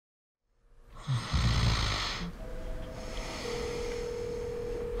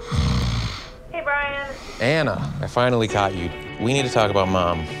Brian. Anna, I finally caught you. We need to talk about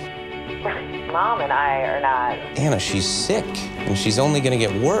Mom. Mom and I are not. Anna, she's sick, and she's only gonna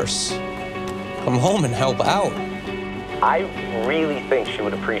get worse. Come home and help out. I really think she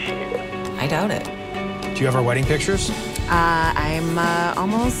would appreciate it. I doubt it. Do you have our wedding pictures? I'm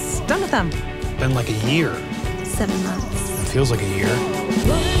almost done with them. Been like a year. 7 months. It feels like a year.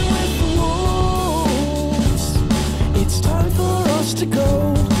 It's time for us to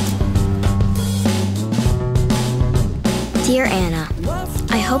go. Dear Anna,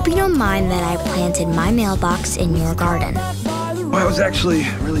 I hope you don't mind that I planted my mailbox in your garden. Well, I was actually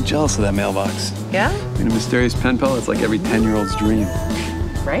really jealous of that mailbox. Yeah? I mean, a mysterious pen pal, it's like every 10-year-old's dream.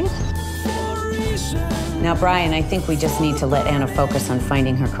 Right? Now, Brian, I think we just need to let Anna focus on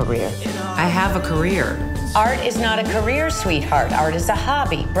finding her career. I have a career. Art is not a career, sweetheart. Art is a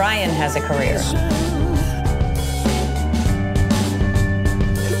hobby. Brian has a career.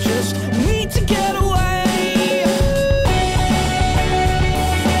 Just need to get away.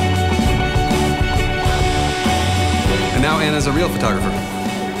 And now Anna's a real photographer.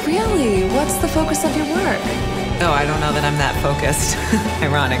 Really? What's the focus of your work? Oh, I don't know that I'm that focused.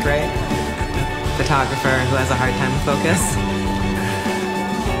 Ironic, right? Photographer who has a hard time with focus.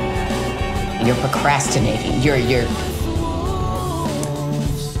 You're procrastinating. Your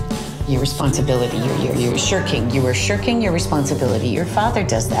responsibility. You're shirking. You are shirking your responsibility. Your father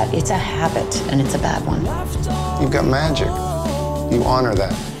does that. It's a habit, and it's a bad one. You've got magic. You honor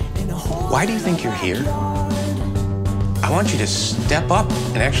that. Why do you think you're here? I want you to step up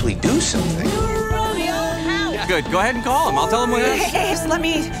and actually do something. Good, go ahead and call him. I'll tell him what it is. Hey, just let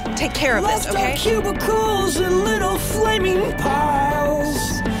me take care of this, okay? Cubicles and little flaming piles,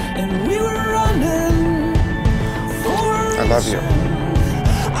 and we were running for I love you.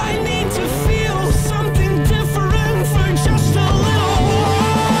 I need to feel something different for just a little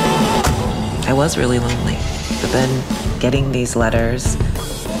while. I was really lonely, but then getting these letters,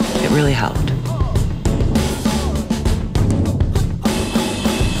 it really helped.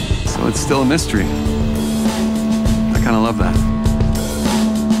 So it's still a mystery. I kind of love that.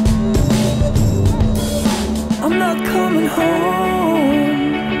 I'm not coming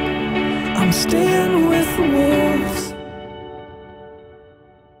home. I'm staying with the wolves.